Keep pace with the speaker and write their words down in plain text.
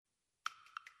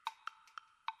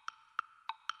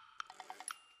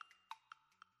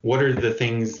what are the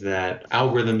things that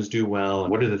algorithms do well,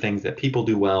 and what are the things that people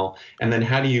do well, and then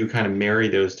how do you kind of marry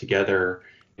those together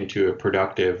into a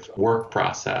productive work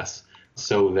process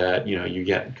so that you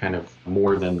get kind of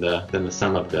more than the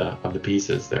sum of the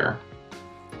pieces there.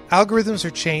 Algorithms are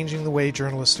changing the way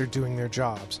journalists are doing their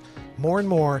jobs. More and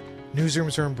more,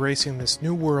 newsrooms are embracing this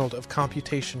new world of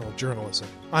computational journalism.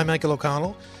 I'm Michael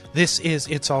O'Connell. This is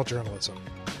It's All Journalism.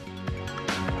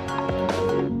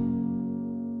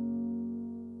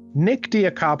 Nick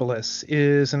Diakopoulos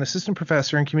is an assistant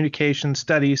professor in communication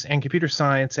studies and computer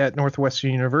science at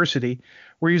Northwestern University,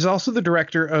 where he's also the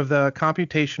director of the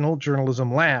Computational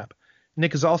Journalism Lab.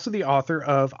 Nick is also the author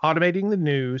of Automating the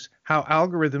News, How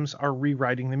Algorithms Are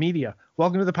Rewriting the Media.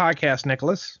 Welcome to the podcast,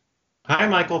 Nicholas. Hi,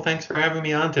 Michael. Thanks for having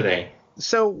me on today.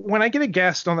 So when I get a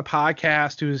guest on the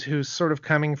podcast who's sort of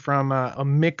coming from a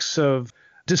mix of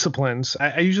disciplines,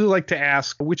 I usually like to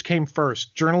ask, which came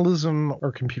first, journalism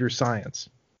or computer science?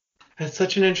 That's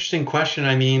such an interesting question.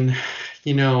 I mean,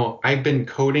 I've been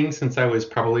coding since I was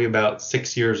probably about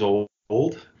 6 years old,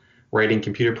 writing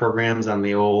computer programs on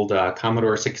the old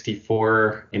Commodore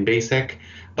 64 in BASIC.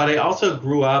 But I also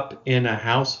grew up in a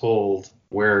household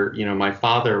where, my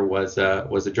father was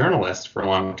a journalist for a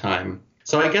long time.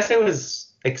 So I guess I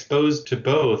was exposed to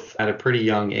both at a pretty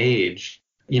young age.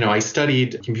 I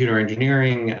studied computer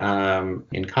engineering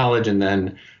in college and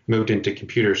then moved into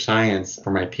computer science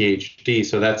for my PhD.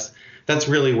 So that's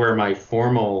really where my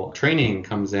formal training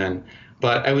comes in.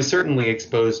 But I was certainly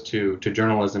exposed to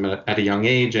journalism at a young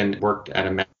age and worked at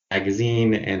a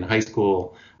magazine in high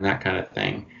school and that kind of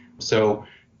thing. So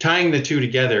tying the two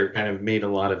together kind of made a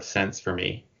lot of sense for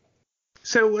me.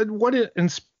 So what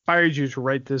inspired you to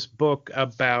write this book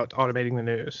about automating the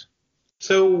news?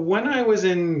 So when I was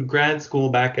in grad school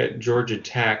back at Georgia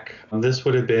Tech, this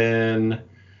would have been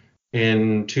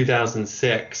in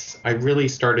 2006, I really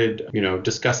started,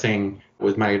 discussing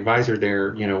with my advisor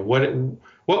there,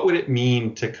 what would it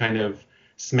mean to kind of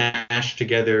smash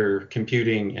together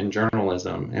computing and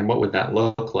journalism, and what would that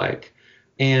look like?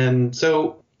 And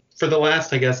so for the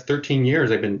last, I guess, 13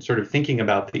 years, I've been sort of thinking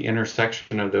about the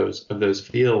intersection of those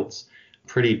fields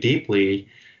pretty deeply.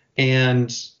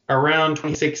 And around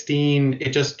 2016, it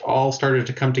just all started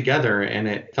to come together, and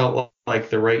it felt like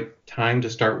the right time to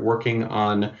start working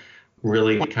on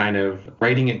really kind of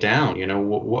writing it down.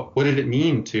 What did it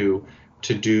mean to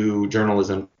do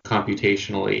journalism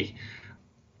computationally?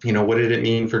 What did it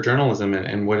mean for journalism,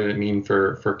 and what did it mean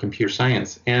for computer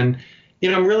science? And,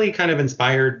 I'm really kind of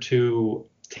inspired to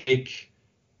take,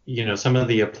 some of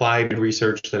the applied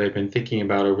research that I've been thinking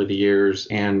about over the years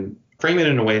and frame it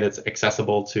in a way that's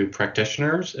accessible to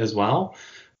practitioners as well.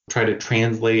 Try to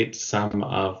translate some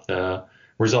of the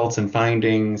results and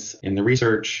findings in the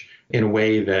research in a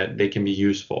way that they can be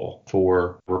useful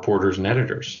for reporters and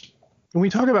editors. When we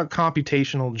talk about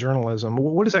computational journalism,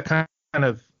 what does that kind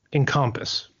of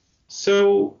encompass?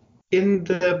 So in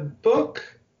the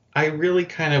book, I really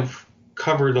kind of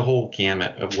cover the whole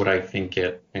gamut of what I think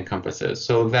it encompasses.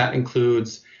 So that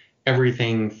includes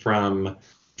everything from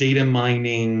data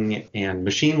mining and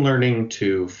machine learning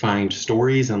to find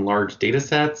stories in large data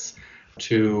sets,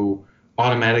 to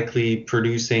automatically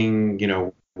producing,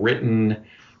 written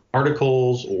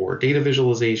articles or data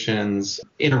visualizations,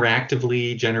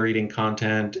 interactively generating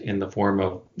content in the form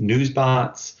of news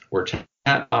bots or chat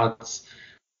bots.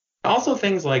 Also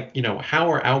things like, how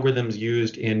are algorithms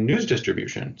used in news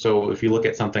distribution? So if you look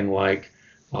at something like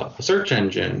a search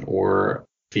engine or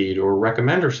feed or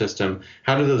recommender system,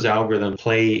 how do those algorithms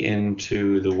play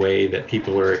into the way that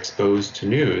people are exposed to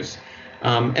news?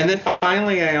 And then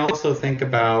finally, I also think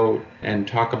about and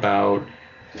talk about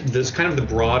this kind of the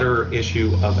broader issue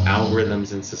of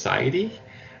algorithms in society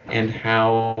and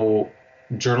how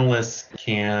journalists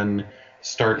can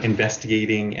start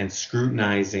investigating and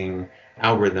scrutinizing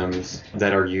algorithms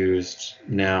that are used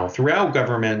now throughout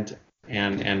government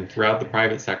and throughout the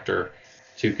private sector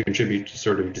to contribute to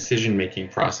sort of decision-making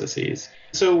processes.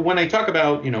 So when I talk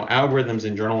about, algorithms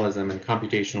in journalism and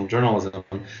computational journalism,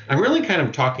 I'm really kind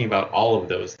of talking about all of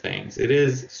those things. It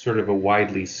is sort of a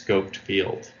widely scoped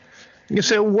field.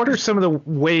 So what are some of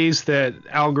the ways that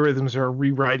algorithms are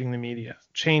rewriting the media,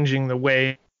 changing the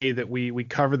way that we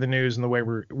cover the news and the way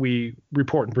we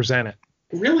report and present it?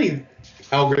 Really,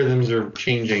 algorithms are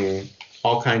changing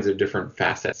all kinds of different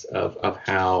facets of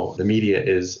how the media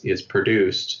is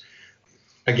produced.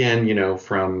 Again,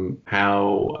 from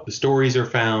how the stories are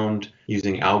found,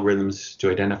 using algorithms to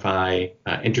identify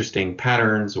interesting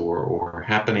patterns or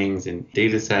happenings in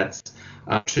data sets,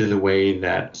 to the way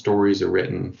that stories are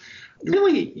written.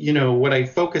 Really, what I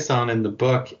focus on in the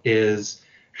book is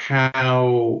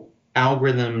how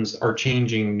algorithms are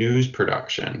changing news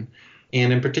production,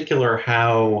 and in particular,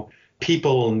 how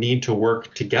people need to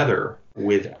work together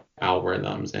with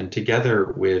algorithms and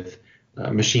together with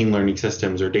machine learning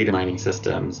systems or data mining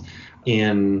systems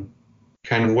in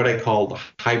kind of what I call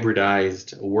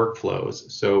hybridized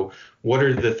workflows. So, what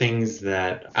are the things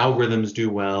that algorithms do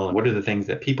well, and what are the things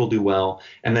that people do well,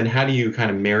 and then how do you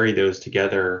kind of marry those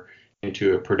together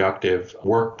into a productive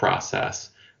work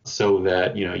process so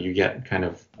that you get kind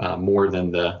of more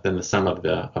than the sum of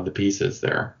the pieces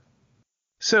there.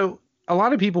 So a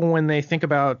lot of people, when they think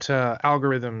about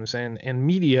algorithms and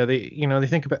media, they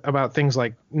think about things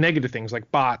like negative things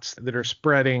like bots that are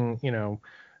spreading,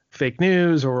 fake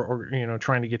news or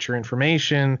trying to get your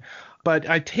information. But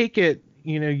I take it,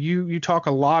 you talk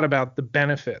a lot about the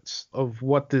benefits of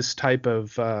what this type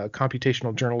of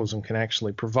computational journalism can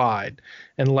actually provide,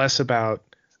 and less about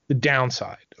the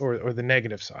downside or the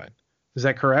negative side. Is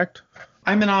that correct?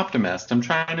 I'm an optimist. I'm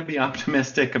trying to be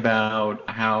optimistic about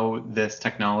how this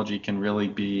technology can really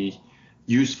be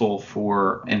useful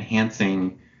for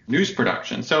enhancing news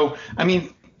production. So, I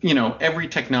mean, every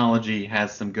technology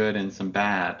has some good and some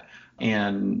bad,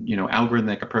 and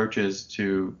algorithmic approaches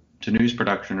to news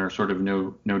production are sort of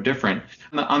no different.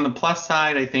 On the plus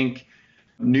side, I think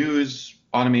news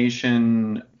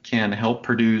automation can help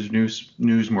produce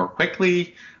news more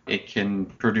quickly. It can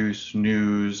produce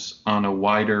news on a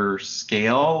wider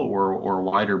scale or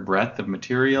wider breadth of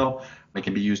material. It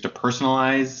can be used to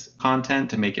personalize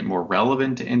content to make it more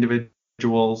relevant to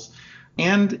individuals.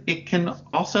 And it can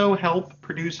also help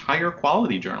produce higher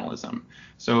quality journalism.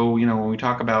 So, when we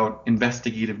talk about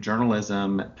investigative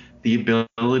journalism, the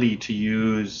ability to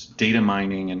use data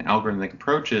mining and algorithmic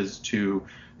approaches to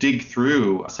dig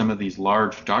through some of these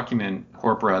large document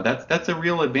corpora, that's a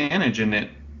real advantage, and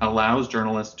it allows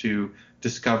journalists to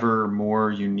discover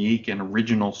more unique and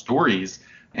original stories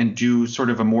and do sort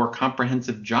of a more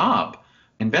comprehensive job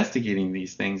investigating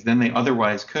these things than they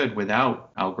otherwise could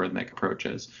without algorithmic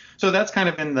approaches. So that's kind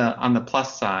of on the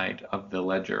plus side of the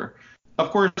ledger. Of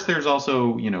course, there's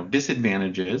also,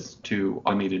 disadvantages to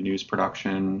automated news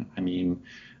production. I mean,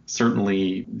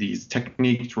 certainly these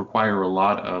techniques require a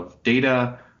lot of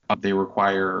data. They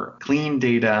require clean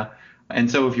data. And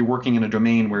so if you're working in a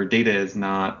domain where data is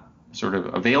not sort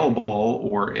of available,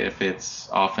 or if it's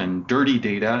often dirty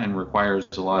data and requires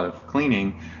a lot of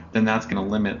cleaning, then that's going to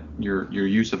limit your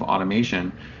use of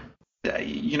automation.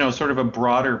 Sort of a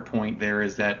broader point there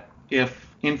is that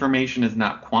if information is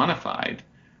not quantified,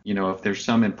 if there's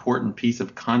some important piece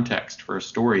of context for a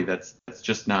story that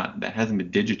hasn't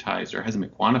been digitized or hasn't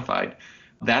been quantified,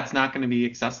 that's not going to be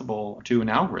accessible to an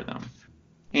algorithm.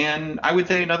 And I would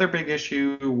say another big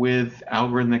issue with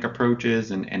algorithmic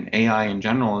approaches and AI in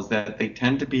general is that they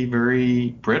tend to be very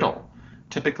brittle.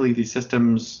 Typically, these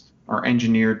systems are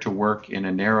engineered to work in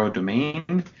a narrow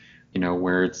domain,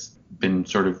 where it's been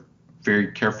sort of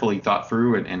very carefully thought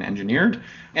through and engineered.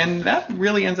 And that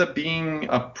really ends up being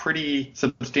a pretty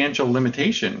substantial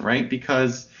limitation, right?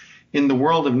 Because in the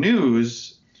world of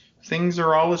news, things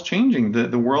are always changing.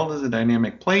 The world is a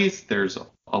dynamic place. There's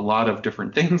a lot of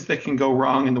different things that can go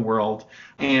wrong in the world.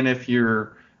 And if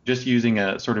you're just using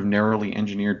a sort of narrowly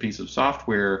engineered piece of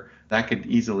software, that could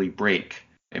easily break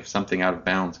if something out of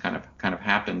bounds kind of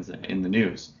happens in the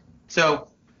news. So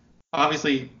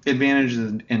obviously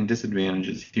advantages and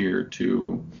disadvantages here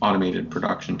to automated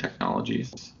production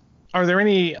technologies. Are there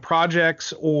any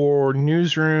projects or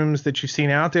newsrooms that you've seen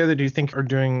out there that you think are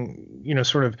doing,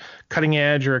 sort of cutting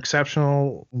edge or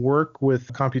exceptional work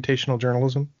with computational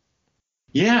journalism?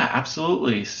 Yeah,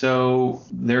 absolutely. So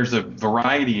there's a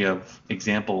variety of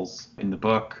examples in the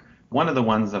book. One of the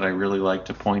ones that I really like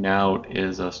to point out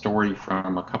is a story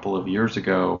from a couple of years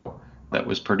ago that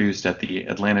was produced at the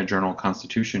Atlanta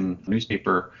Journal-Constitution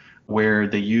newspaper, where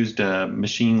they used a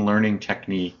machine learning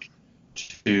technique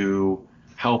to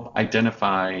help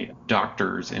identify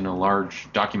doctors in a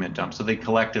large document dump. So they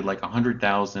collected like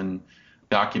 100,000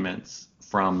 documents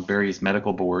from various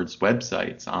medical boards'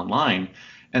 websites online,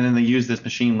 and then they used this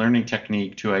machine learning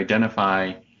technique to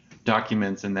identify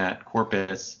documents in that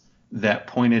corpus that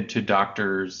pointed to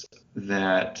doctors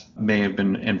that may have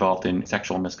been involved in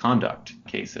sexual misconduct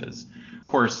cases. Of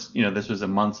course, this was a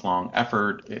months-long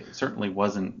effort. It certainly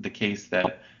wasn't the case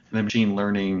that the machine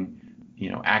learning,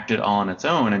 acted all on its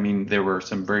own. I mean, there were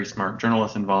some very smart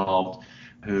journalists involved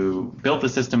who built the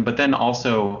system, but then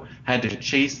also had to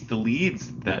chase the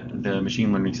leads that the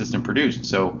machine learning system produced.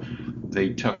 So they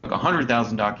took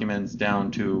 100,000 documents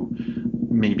down to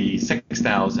maybe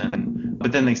 6,000,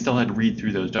 but then they still had to read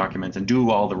through those documents and do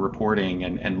all the reporting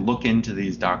and look into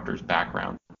these doctors'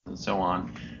 backgrounds and so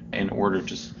on in order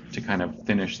to to kind of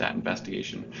finish that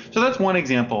investigation. So that's one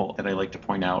example that I like to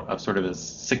point out of sort of the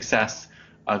success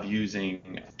of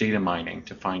using data mining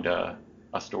to find a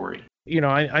story.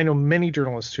 I know many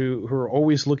journalists who are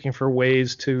always looking for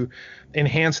ways to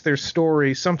enhance their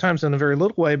story, sometimes in a very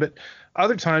little way, but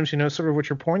other times, sort of what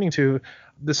you're pointing to,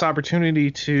 this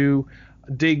opportunity to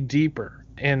dig deeper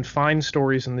and find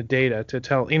stories in the data, to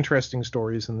tell interesting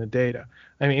stories in the data.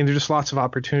 I mean, there's just lots of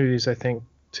opportunities, I think,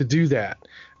 to do that.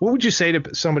 What would you say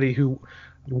to somebody who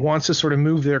wants to sort of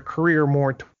move their career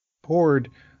more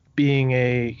toward being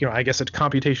a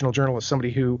computational journalist,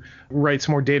 somebody who writes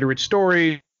more data-rich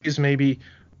stories, maybe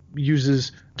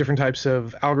uses different types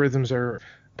of algorithms or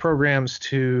programs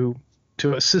to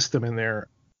assist them in their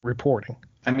reporting?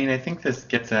 I mean, I think this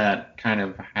gets at kind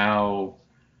of how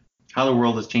the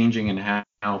world is changing and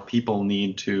how people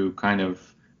need to kind of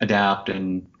adapt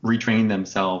and retrain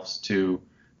themselves to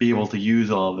be able to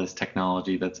use all of this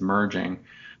technology that's emerging.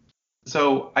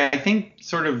 So I think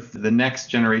sort of the next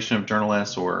generation of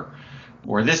journalists or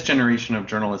this generation of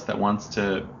journalists that wants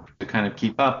to kind of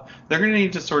keep up, they're going to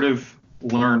need to sort of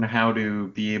learn how to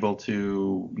be able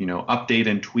to, update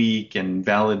and tweak and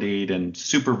validate and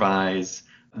supervise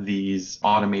these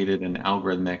automated and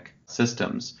algorithmic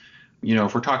systems.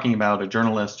 If we're talking about a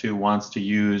journalist who wants to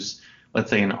use, let's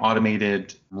say, an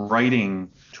automated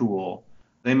writing tool,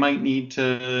 they might need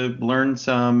to learn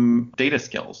some data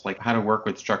skills, like how to work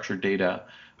with structured data,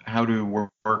 how to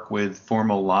work with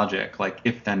formal logic, like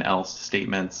if then else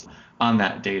statements on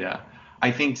that data. I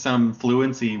think some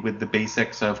fluency with the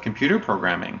basics of computer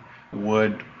programming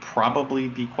would probably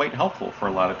be quite helpful for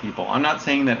a lot of people. I'm not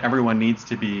saying that everyone needs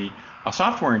to be a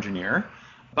software engineer,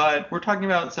 but we're talking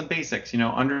about some basics,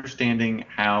 understanding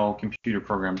how computer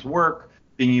programs work,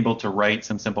 being able to write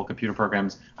some simple computer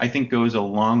programs, I think goes a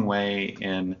long way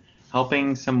in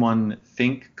helping someone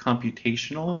think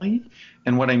computationally.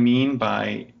 And what I mean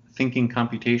by thinking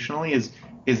computationally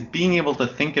is being able to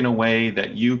think in a way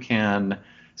that you can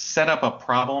set up a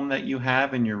problem that you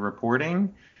have in your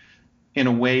reporting in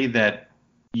a way that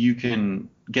you can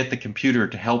get the computer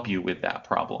to help you with that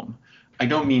problem. I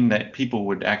don't mean that people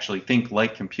would actually think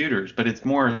like computers, but it's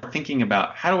more thinking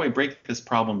about how do I break this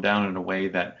problem down in a way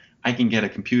that I can get a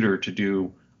computer to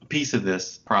do a piece of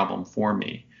this problem for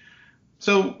me.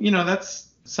 So, that's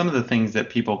some of the things that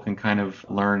people can kind of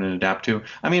learn and adapt to.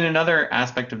 I mean, another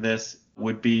aspect of this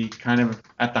would be kind of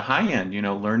at the high end,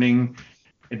 learning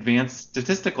advanced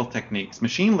statistical techniques,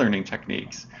 machine learning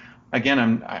techniques.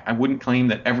 Again, I wouldn't claim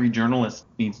that every journalist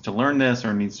needs to learn this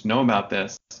or needs to know about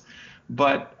this,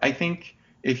 but I think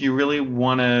if you really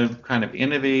want to kind of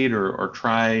innovate or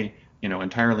try,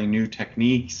 entirely new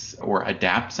techniques or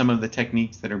adapt some of the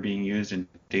techniques that are being used in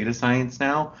data science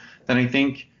now, then I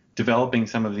think developing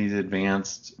some of these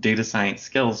advanced data science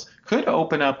skills could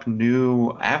open up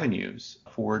new avenues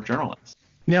for journalists.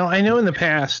 Now, I know in the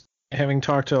past, having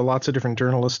talked to lots of different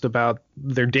journalists about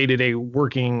their day-to-day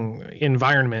working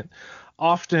environment,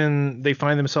 often they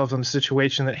find themselves in a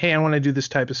situation that, hey, I want to do this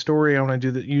type of story, I want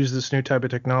to use this new type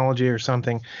of technology or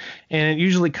something, and it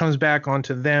usually comes back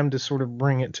onto them to sort of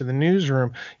bring it to the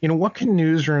newsroom. What can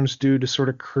newsrooms do to sort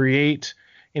of create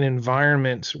an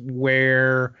environment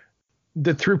where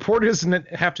the reporter doesn't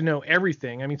have to know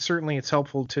everything? I mean, certainly it's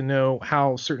helpful to know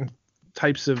how certain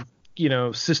types of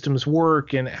systems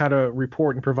work and how to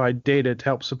report and provide data to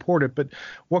help support it. But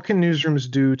what can newsrooms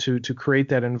do to create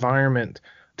that environment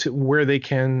to where they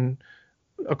can,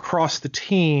 across the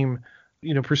team,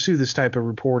 pursue this type of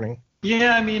reporting?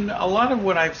 Yeah, I mean, a lot of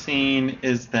what I've seen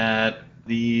is that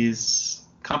these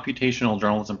computational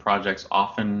journalism projects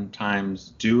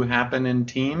oftentimes do happen in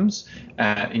teams,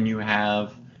 and you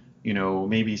have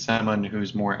maybe someone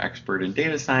who's more expert in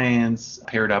data science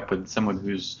paired up with someone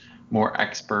who's more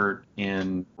expert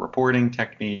in reporting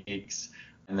techniques.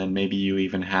 And then maybe you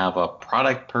even have a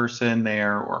product person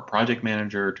there or a project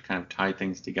manager to kind of tie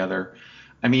things together.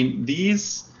 I mean,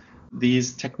 these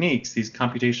techniques, these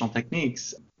computational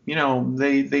techniques,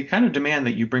 they kind of demand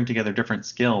that you bring together different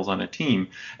skills on a team.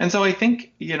 And so I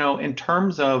think, in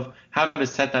terms of how to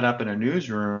set that up in a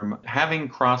newsroom, having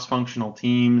cross-functional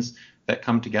teams that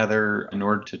come together in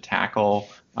order to tackle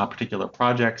particular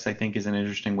projects, I think is an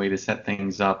interesting way to set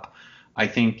things up. I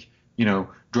think,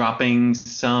 dropping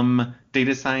some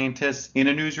data scientists in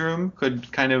a newsroom could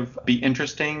kind of be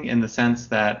interesting in the sense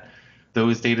that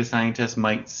those data scientists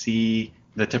might see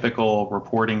the typical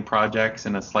reporting projects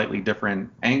in a slightly different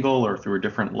angle or through a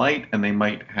different light, and they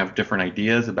might have different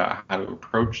ideas about how to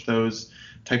approach those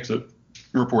types of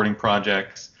reporting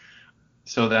projects.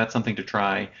 So that's something to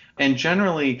try. And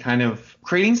generally kind of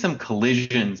creating some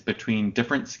collisions between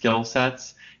different skill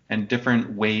sets and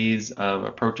different ways of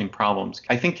approaching problems,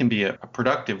 I think can be a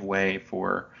productive way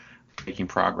for making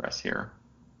progress here.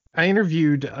 I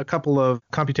interviewed a couple of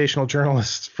computational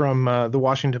journalists from the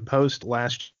Washington Post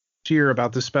last year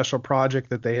about this special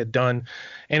project that they had done,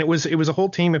 and it was a whole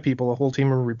team of people, a whole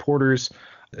team of reporters,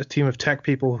 a team of tech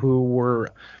people who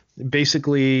were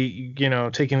basically,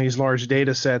 taking these large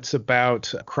data sets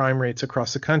about crime rates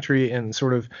across the country and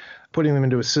sort of putting them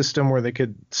into a system where they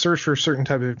could search for a certain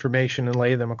type of information and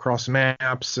lay them across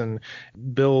maps and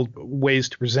build ways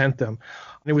to present them.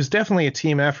 It was definitely a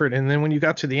team effort. And then when you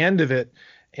got to the end of it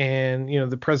and,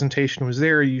 the presentation was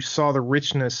there, you saw the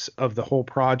richness of the whole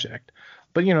project.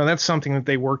 But, that's something that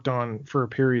they worked on for a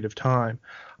period of time.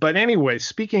 But anyway,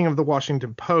 speaking of the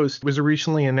Washington Post, it was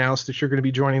recently announced that you're going to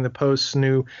be joining the Post's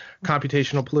new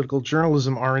Computational Political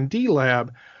Journalism R&D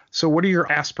lab. So what are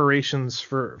your aspirations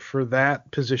for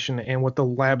that position and what the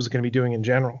lab is going to be doing in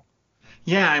general?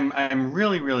 Yeah, I'm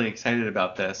really, really excited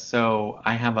about this. So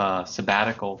I have a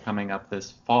sabbatical coming up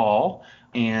this fall.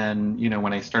 And,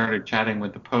 when I started chatting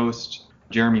with the Post,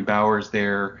 Jeremy Bowers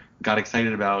there got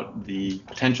excited about the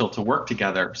potential to work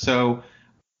together. So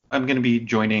I'm going to be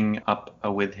joining up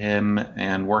with him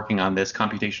and working on this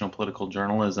computational political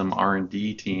journalism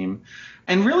R&D team.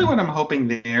 And really what I'm hoping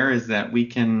there is that we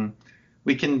can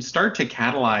start to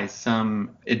catalyze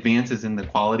some advances in the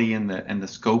quality and the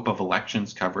scope of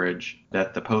elections coverage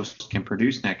that the Post can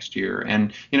produce next year.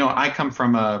 And, I come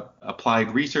from a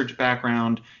applied research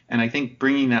background, and I think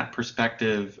bringing that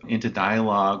perspective into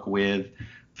dialogue with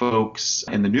folks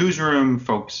in the newsroom,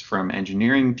 folks from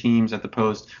engineering teams at the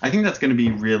Post, I think that's going to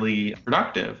be really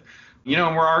productive.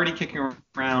 And we're already kicking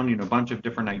around, a bunch of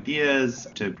different ideas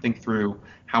to think through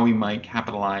how we might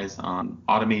capitalize on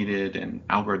automated and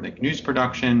algorithmic news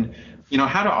production,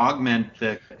 how to augment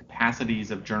the capacities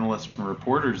of journalists and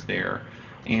reporters there,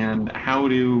 and how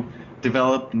to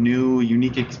develop new,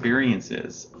 unique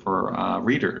experiences for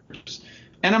readers.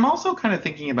 And I'm also kind of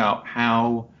thinking about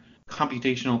how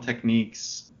computational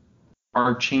techniques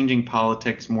are changing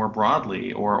politics more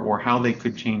broadly, or how they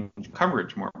could change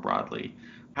coverage more broadly.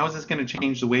 How is this going to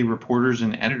change the way reporters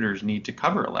and editors need to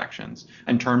cover elections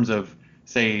in terms of,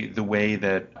 say, the way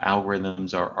that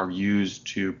algorithms are used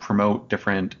to promote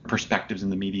different perspectives in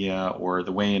the media, or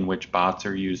the way in which bots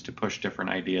are used to push different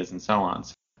ideas and so on.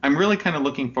 So I'm really kind of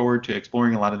looking forward to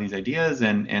exploring a lot of these ideas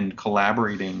and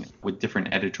collaborating with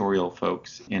different editorial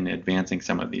folks in advancing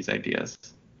some of these ideas.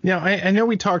 Yeah, I know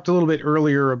we talked a little bit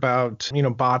earlier about,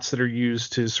 bots that are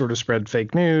used to sort of spread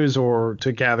fake news or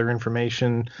to gather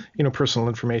information, personal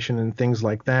information and things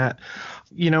like that.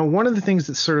 One of the things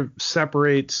that sort of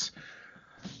separates,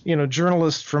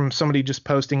 journalists from somebody just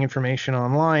posting information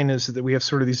online is that we have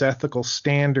sort of these ethical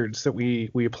standards that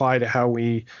we apply to how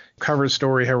we cover a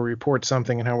story, how we report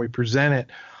something, and how we present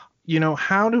it.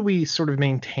 How do we sort of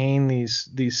maintain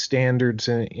these standards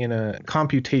in a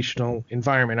computational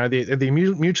environment? Are they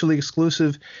mutually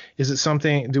exclusive? Is it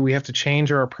something, do we have to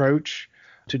change our approach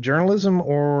to journalism,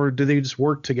 or do they just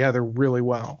work together really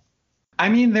well? I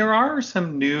mean, there are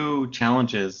some new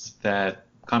challenges that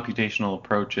computational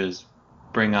approaches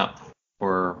bring up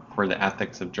for the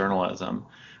ethics of journalism.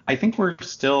 I think we're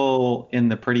still in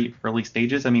the pretty early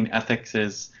stages. I mean, ethics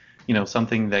is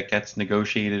something that gets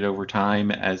negotiated over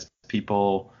time as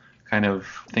people kind of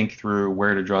think through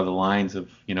where to draw the lines of,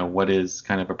 what is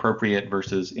kind of appropriate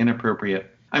versus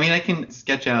inappropriate. I mean, I can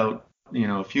sketch out,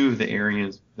 a few of the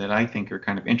areas that I think are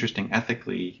kind of interesting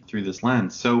ethically through this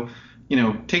lens. So,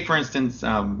 take, for instance,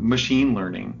 machine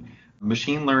learning.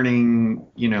 Machine learning,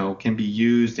 can be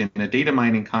used in a data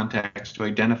mining context to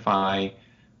identify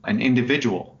an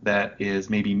individual that is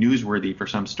maybe newsworthy for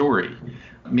some story.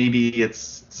 Maybe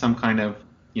it's some kind of,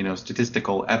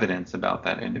 statistical evidence about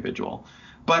that individual.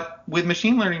 But with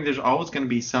machine learning, there's always going to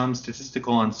be some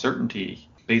statistical uncertainty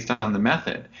based on the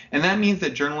method. And that means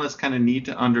that journalists kind of need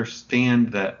to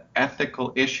understand the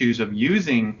ethical issues of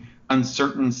using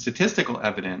uncertain statistical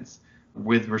evidence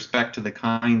with respect to the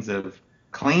kinds of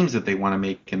claims that they want to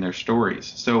make in their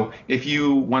stories. So if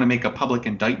you want to make a public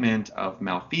indictment of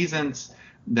malfeasance,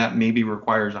 that maybe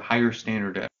requires a higher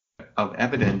standard of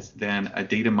evidence than a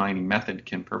data mining method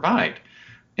can provide.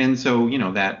 And so,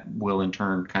 that will in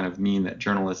turn kind of mean that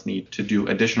journalists need to do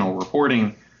additional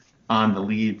reporting on the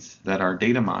leads that are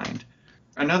data mined.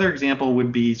 Another example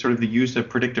would be sort of the use of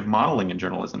predictive modeling in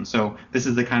journalism. So this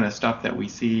is the kind of stuff that we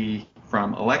see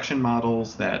from election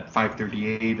models that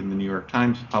 538 and the New York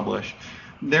Times publish.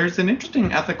 There's an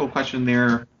interesting ethical question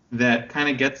there that kind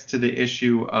of gets to the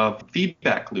issue of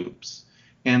feedback loops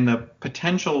and the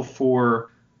potential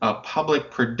for a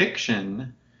public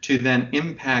prediction to then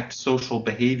impact social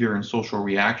behavior and social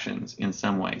reactions in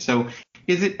some way. So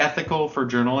Is it ethical for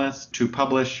journalists to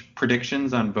publish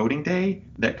predictions on voting day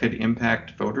that could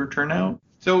impact voter turnout?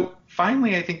 So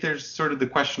finally, I think there's sort of the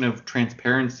question of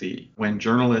transparency when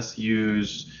journalists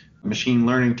use machine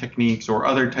learning techniques or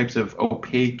other types of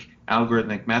opaque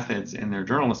algorithmic methods in their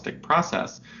journalistic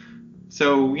process.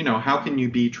 So, how can you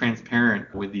be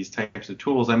transparent with these types of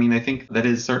tools? I mean, I think that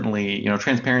is certainly,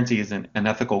 transparency is an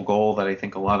ethical goal that I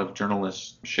think a lot of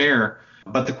journalists share.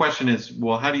 But the question is,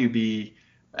 well, how do you be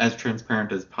as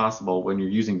transparent as possible when you're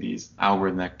using these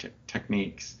algorithmic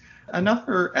techniques?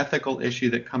 Another ethical issue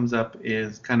that comes up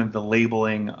is kind of the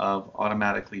labeling of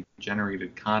automatically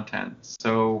generated content.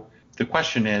 So the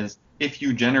question is, if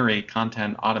you generate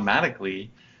content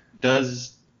automatically,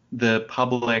 does the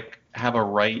public have a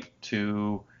right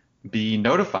to be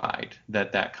notified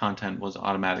that that content was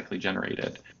automatically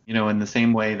generated? In the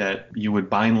same way that you would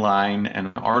byline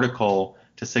an article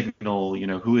to signal,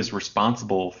 who is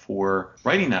responsible for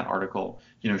writing that article.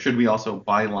 Should we also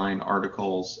byline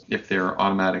articles if they're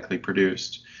automatically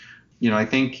produced? I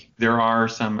think there are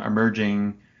some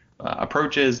emerging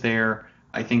approaches there.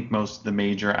 I think most of the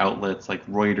major outlets like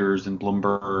Reuters and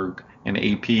Bloomberg and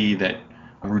AP that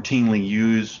routinely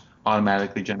use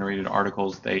automatically generated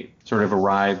articles, they sort of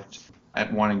arrived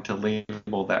at wanting to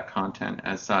label that content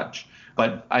as such.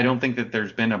 But I don't think that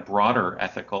there's been a broader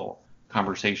ethical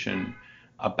conversation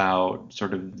about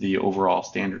sort of the overall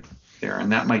standard there.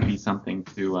 And that might be something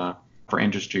for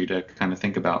industry to kind of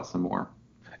think about some more.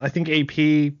 I think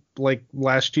AP, like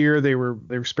last year, they were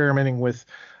experimenting with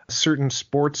certain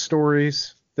sports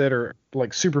stories that are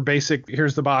like super basic.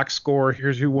 Here's the box score,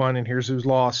 here's who won, and here's who's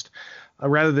lost.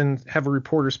 Rather than have a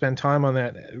reporter spend time on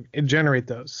that and generate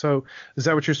those. So is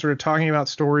that what you're sort of talking about?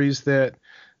 Stories that,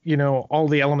 all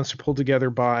the elements are pulled together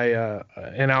by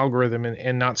an algorithm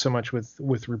and not so much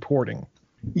with reporting?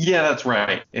 Yeah, that's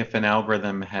right. If an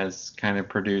algorithm has kind of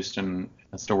produced a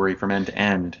story from end to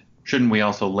end, shouldn't we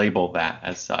also label that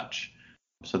as such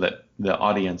so that the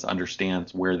audience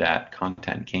understands where that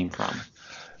content came from?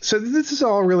 So this is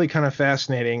all really kind of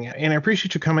fascinating, and I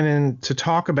appreciate you coming in to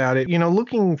talk about it.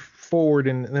 Looking forward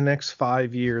in the next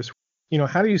 5 years,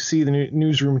 how do you see the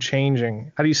newsroom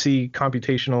changing? How do you see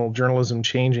computational journalism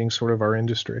changing sort of our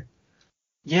industry?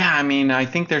 Yeah, I mean, I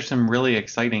think there's some really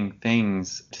exciting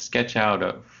things to sketch out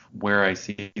of where I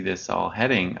see this all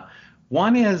heading.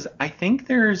 One is I think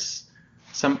there's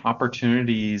some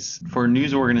opportunities for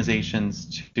news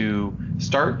organizations to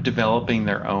start developing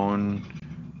their own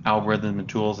algorithm and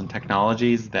tools and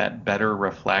technologies that better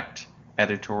reflect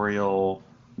editorial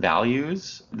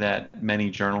values that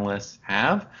many journalists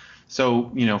have.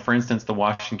 So, for instance, the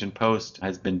Washington Post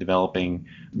has been developing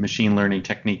machine learning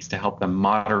techniques to help them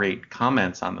moderate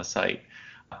comments on the site.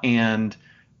 And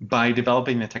by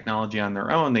developing the technology on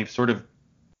their own, they've sort of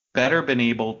better been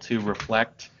able to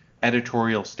reflect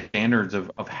editorial standards of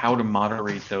how to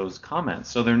moderate those comments.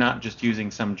 So they're not just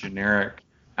using some generic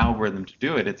algorithm to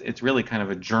do it. It's really kind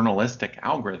of a journalistic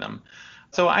algorithm.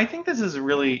 So I think this is a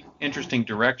really interesting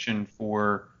direction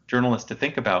for journalists to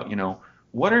think about,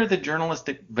 what are the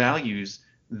journalistic values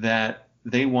that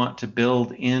they want to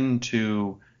build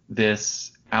into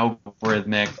this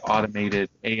algorithmic, automated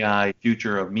AI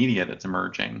future of media that's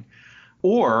emerging?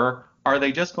 Or are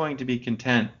they just going to be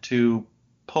content to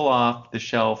pull off the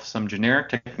shelf some generic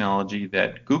technology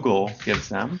that Google gives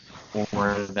them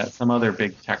or that some other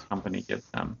big tech company gives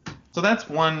them? So that's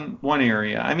one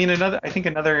area. I mean, I think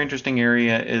another interesting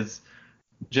area is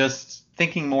just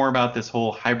thinking more about this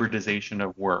whole hybridization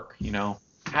of work.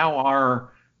 How are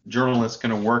journalists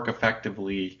going to work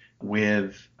effectively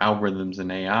with algorithms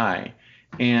and AI?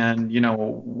 And,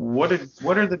 what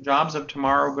are the jobs of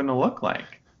tomorrow going to look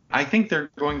like? I think they're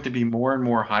going to be more and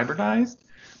more hybridized,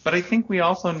 but I think we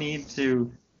also need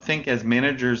to think as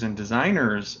managers and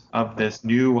designers of this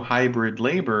new hybrid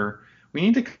labor, we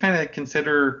need to kind of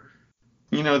consider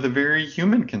the very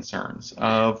human concerns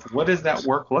of what does that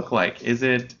work look like? Is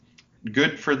it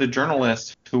good for the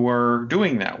journalists who are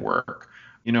doing that work?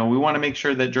 We want to make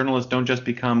sure that journalists don't just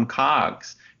become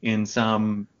cogs in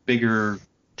some bigger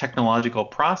technological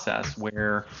process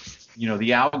where,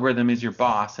 the algorithm is your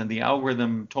boss and the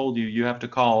algorithm told you have to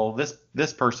call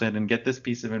this person and get this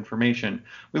piece of information.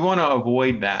 We want to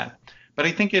avoid that. But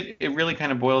I think it really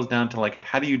kind of boils down to like,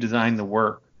 how do you design the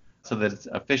work so that it's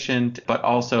efficient, but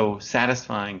also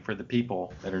satisfying for the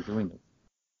people that are doing it?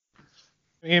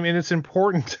 I mean, it's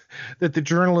important that the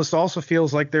journalist also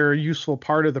feels like they're a useful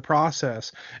part of the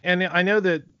process. And I know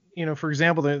that, for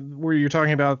example, where you're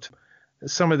talking about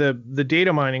some of the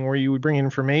data mining where you would bring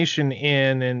information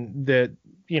in and that,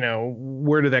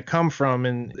 where did that come from?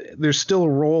 And there's still a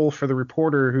role for the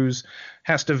reporter who's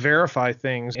has to verify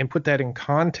things and put that in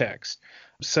context.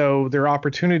 So there are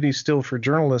opportunities still for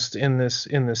journalists in this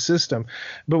system.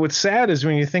 But what's sad is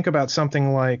when you think about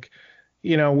something like,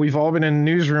 we've all been in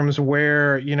newsrooms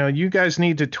where, you guys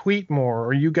need to tweet more,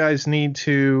 or you guys need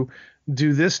to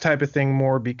do this type of thing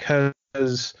more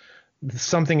because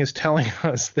something is telling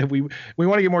us that we want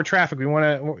to get more traffic. We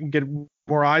want to get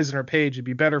more eyes on our page. It'd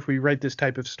be better if we write this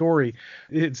type of story.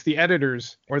 It's the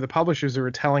editors or the publishers who are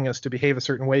telling us to behave a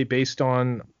certain way based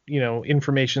on,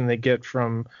 information they get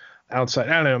from outside.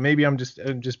 I don't know. Maybe I'm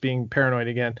just being paranoid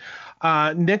again.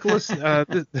 Nicholas,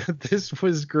 this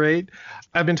was great.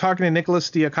 I've been talking to Nicholas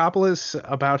Diakopoulos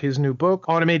about his new book,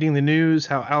 Automating the News: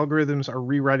 How Algorithms Are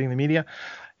Rewriting the Media.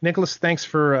 Nicholas, thanks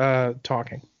for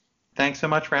talking. Thanks so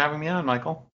much for having me on,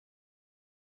 Michael.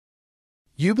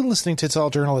 You've been listening to It's All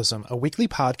Journalism, a weekly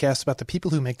podcast about the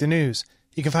people who make the news.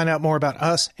 You can find out more about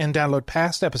us and download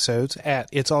past episodes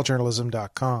at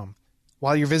itsalljournalism.com.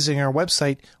 While you're visiting our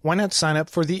website, why not sign up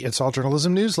for the It's All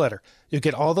Journalism newsletter? You'll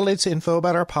get all the latest info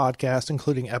about our podcast,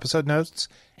 including episode notes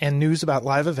and news about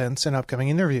live events and upcoming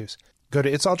interviews. Go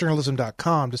to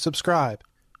itsalljournalism.com to subscribe.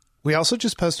 We also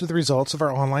just posted the results of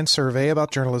our online survey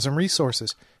about journalism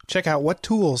resources. Check out what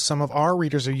tools some of our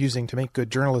readers are using to make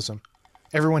good journalism.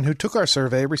 Everyone who took our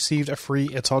survey received a free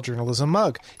It's All Journalism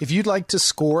mug. If you'd like to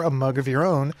score a mug of your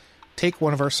own, take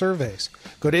one of our surveys.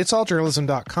 Go to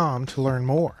itsalljournalism.com to learn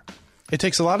more. It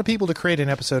takes a lot of people to create an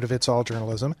episode of It's All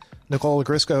Journalism. Nicole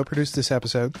Grisco produced this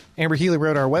episode. Amber Healy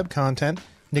wrote our web content.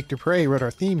 Nick Dupre wrote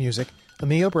our theme music.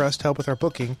 Emilio Brust helped with our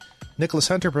booking. Nicholas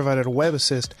Hunter provided a web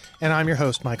assist. And I'm your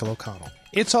host, Michael O'Connell.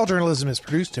 It's All Journalism is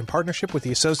produced in partnership with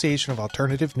the Association of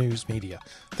Alternative News Media.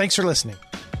 Thanks for listening.